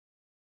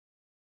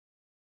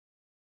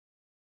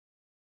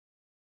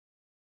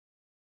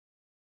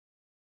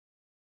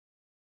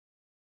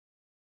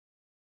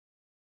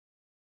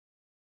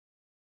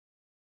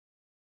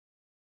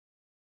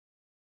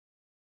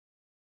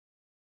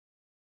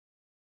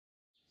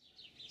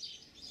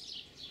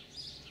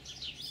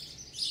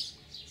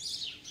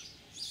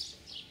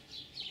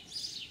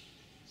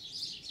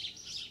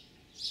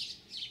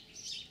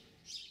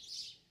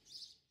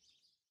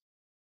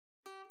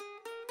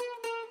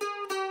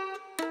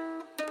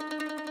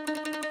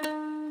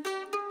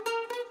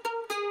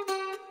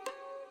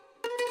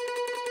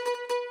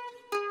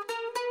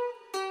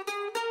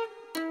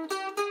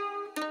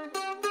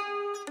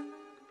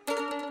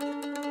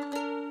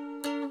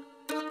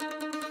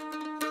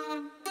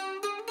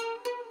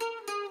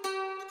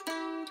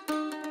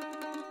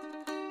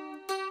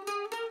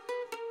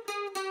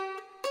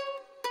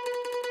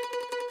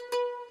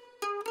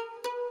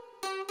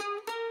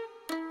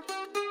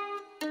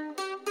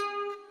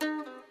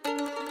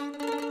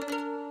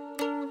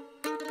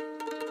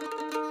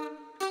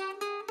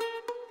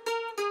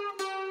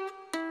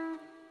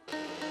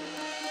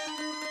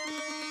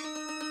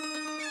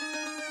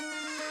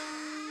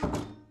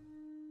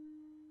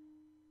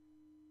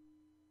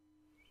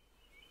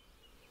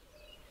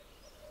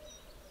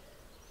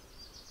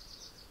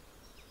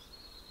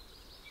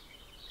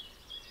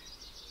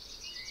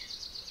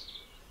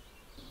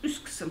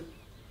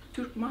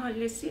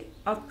mahallesi,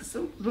 alt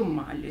kısım Rum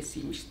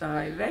mahallesiymiş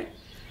daha evvel.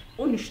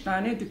 13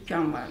 tane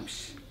dükkan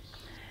varmış.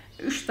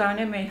 3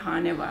 tane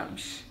meyhane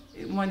varmış.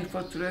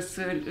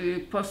 Manifaturası,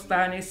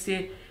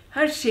 postanesi,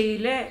 her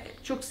şeyiyle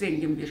çok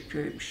zengin bir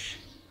köymüş.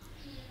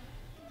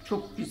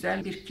 Çok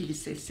güzel bir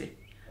kilisesi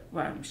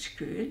varmış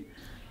köyün.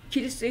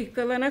 Kilise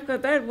yıkılana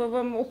kadar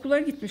babam okula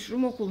gitmiş,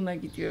 Rum okuluna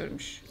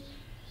gidiyormuş.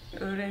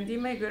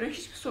 Öğrendiğime göre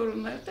hiçbir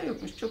sorunları da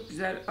yokmuş. Çok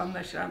güzel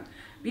anlaşan,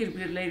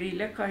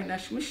 birbirleriyle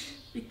kaynaşmış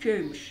bir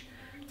köymüş.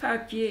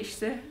 Ta ki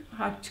işte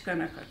harp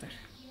çıkana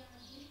kadar.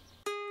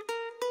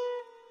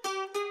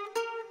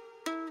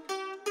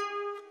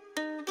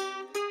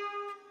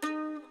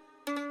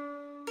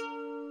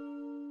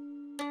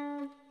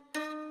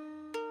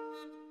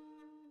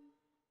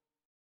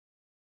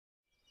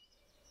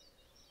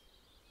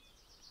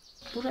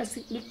 Burası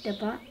ilk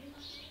defa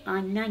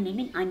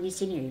anneannemin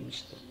annesinin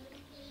eviymişti.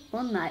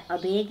 Onlar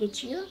adaya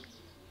geçiyor,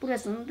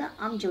 burasını da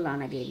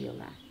amcalarına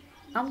veriyorlar.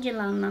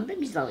 Amcalarından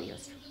da biz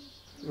alıyoruz.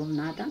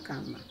 Rumlardan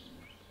kalma.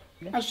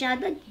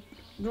 Aşağıda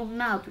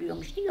Rumlar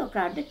oturuyormuştu,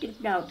 yukarıda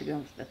Türkler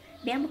oturuyormuştu.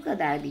 Ben bu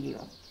kadar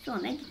biliyorum.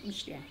 Sonra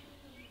gitmişler.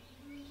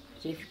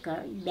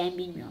 Refika ben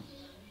bilmiyorum.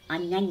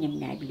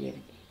 Anneannemler bilirdi.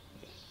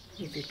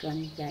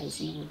 Refika'nın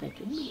hikayesini burada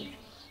kim bilir?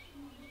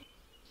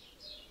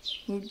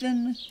 Buradan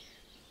mı?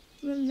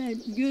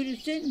 Vallahi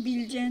görürsen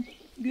bileceksin,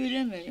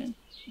 göremeyen.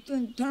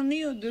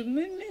 Tanıyordum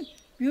mu?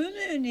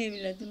 Görmüyorsun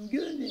evladım,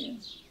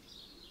 görmüyorsun.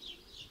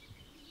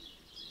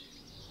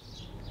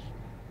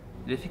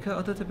 Refika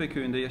Adatepe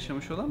köyünde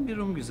yaşamış olan bir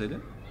Rum güzeli.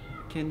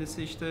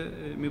 Kendisi işte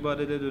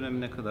mübadele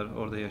dönemine kadar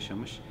orada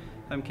yaşamış.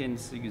 Hem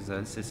kendisi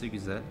güzel, sesi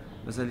güzel.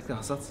 Özellikle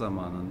hasat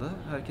zamanında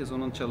herkes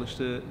onun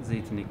çalıştığı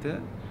zeytinlikte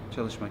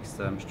çalışmak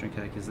istermiş.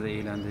 Çünkü herkesi de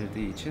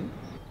eğlendirdiği için.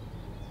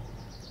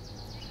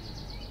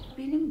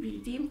 Benim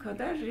bildiğim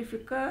kadar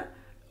Refika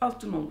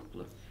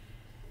Altınoluklu.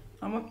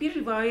 Ama bir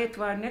rivayet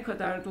var, ne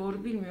kadar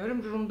doğru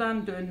bilmiyorum,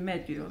 Rum'dan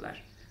dönme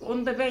diyorlar.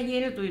 Onu da ben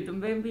yeni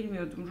duydum, ben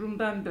bilmiyordum.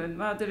 Rum'dan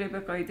dönme, adı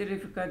Rebeka'ydı,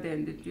 Refika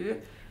dendi diyor.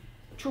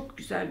 Çok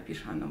güzel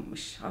bir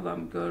hanımmış,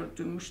 halam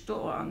gördürmüştü,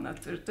 o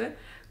anlatırdı.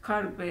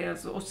 Kar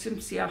beyazı, o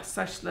simsiyah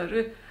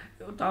saçları,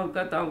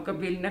 dalga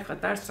dalga beline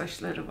kadar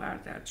saçları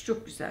var derdi.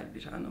 Çok güzel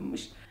bir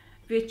hanımmış.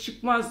 Ve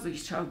çıkmazdı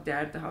hiç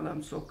derdi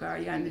halam sokağa,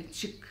 yani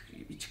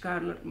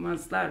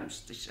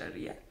çıkarmazlarmış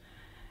dışarıya.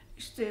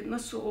 İşte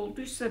nasıl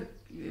olduysa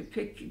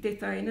pek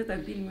detayını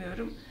da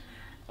bilmiyorum.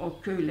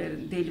 O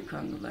köylerin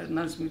delikanlıları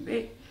Nazmi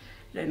Bey,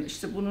 yani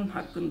işte bunun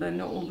hakkında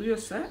ne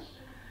oluyorsa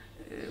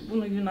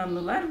bunu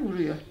Yunanlılar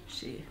vuruyor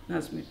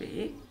Nazmi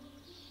Bey'i.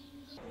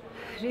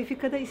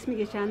 Refika'da ismi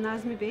geçen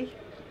Nazmi Bey,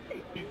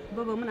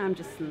 babamın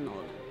amcasının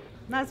oğlu.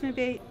 Nazmi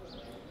Bey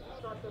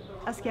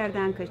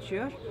askerden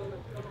kaçıyor.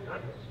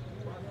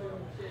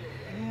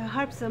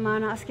 Harp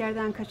zamanı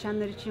askerden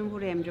kaçanlar için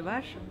vur emri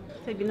var.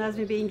 Tabii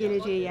Nazmi Bey'in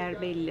geleceği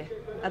yer belli.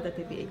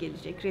 Adatepe'ye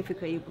gelecek,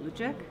 Refika'yı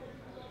bulacak.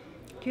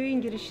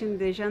 Köyün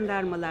girişinde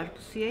jandarmalar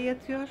pusuya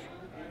yatıyor.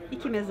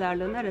 İki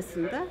mezarlığın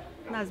arasında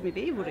Nazmi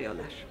Bey'i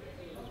vuruyorlar.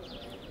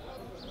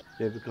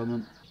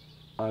 Refika'nın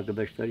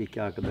arkadaşları,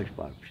 iki arkadaş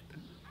varmıştı.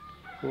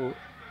 O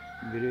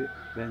biri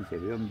ben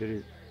seviyorum,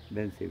 biri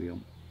ben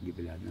seviyorum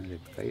gibilerden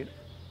Refika'yı.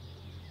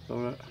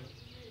 Sonra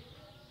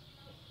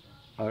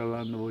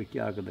aralarında bu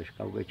iki arkadaş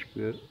kavga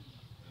çıkıyor,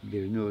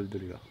 birini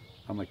öldürüyor.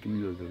 Ama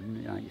kimin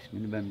öldürdüğünü, yani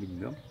ismini ben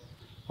bilmiyorum.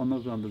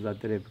 Ondan sonra da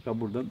zaten Refika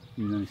buradan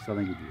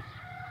Yunanistan'a gidiyor.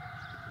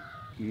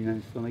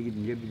 Yunanistan'a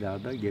gidince bir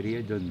daha da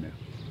geriye dönmüyor.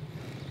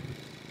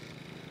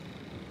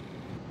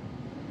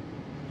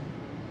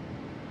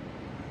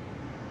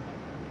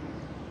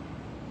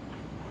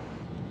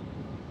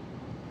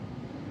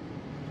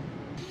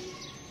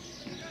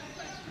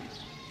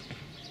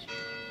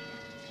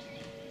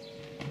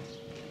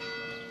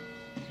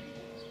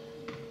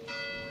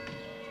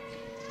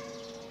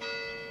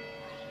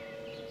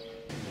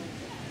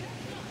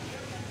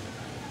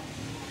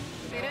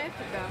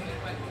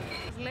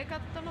 Λέει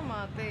κάτω το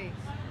όνομά της.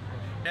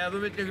 Να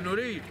δούμε τη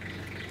γνωρί.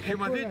 Και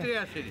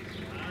μαθήτρια είναι.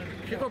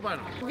 Σήκω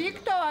πάνω.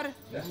 Βίκτορ!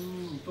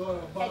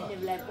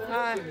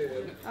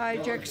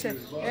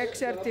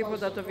 Έξερ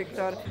τίποτα το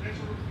Βίκτορ.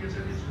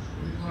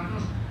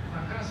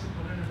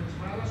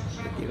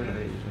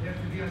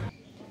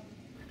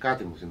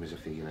 Κάτι μου θυμίζει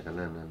αυτή η γυναίκα,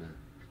 ναι.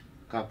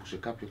 Κάπου σε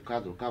κάποιο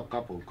κάδρο,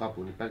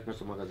 κάπου υπάρχει μέσα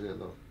στο μαγαζί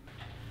εδώ.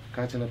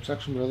 Κάτσε να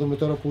ψάξουμε να δούμε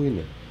τώρα που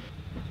είναι.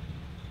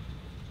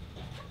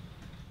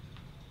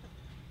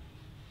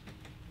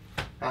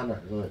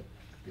 Να, εδώ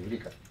τη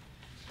βρήκα.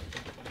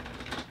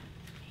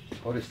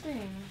 Ορίστε. Αυτή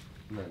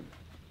είναι. Ναι.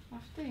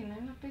 Αυτή είναι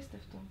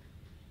απίστευτο.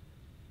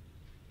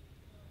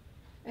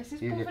 Εσείς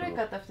πού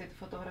βρήκατε αυτή τη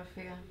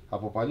φωτογραφία?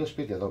 Από παλιό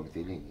σπίτι εδώ,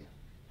 Mytilene.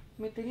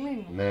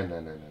 Mytilene. Ναι.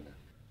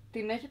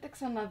 Την έχετε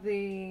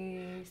ξαναδεί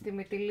στη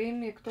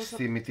Mytilene εκτός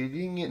Στη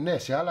Mytilene, ναι,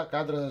 σε άλλα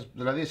κάντρα,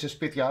 δηλαδή σε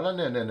σπίτια άλλα,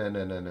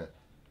 ναι.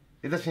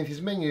 Ήταν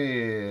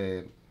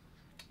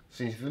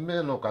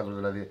συνηθισμένο κάδρο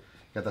δηλαδή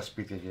για τα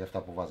σπίτια και για αυτά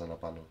που βάζανε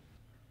πάνω.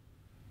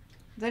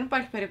 Δεν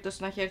υπάρχει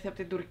περίπτωση να έχει έρθει από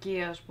την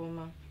Τουρκία, ας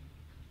πούμε.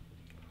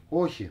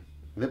 Όχι,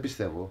 δεν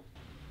πιστεύω.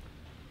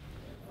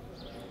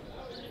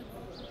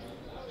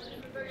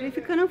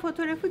 Refika'nın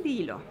fotoğrafı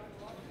değil o.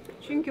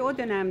 Çünkü o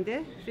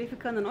dönemde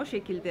Refika'nın o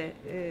şekilde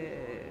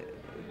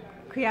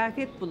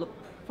kıyafet bulup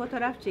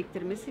fotoğraf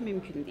çektirmesi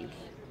mümkün değil.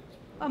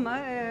 Ama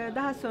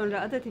daha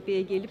sonra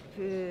Adatepe'ye gelip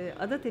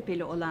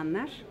Adatepe'li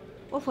olanlar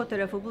o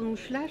fotoğrafı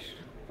bulmuşlar.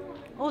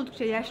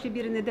 Oldukça yaşlı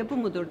birine de bu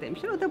mudur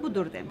demişler. O da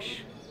budur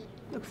demiş.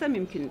 Yoksa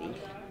mümkün değil.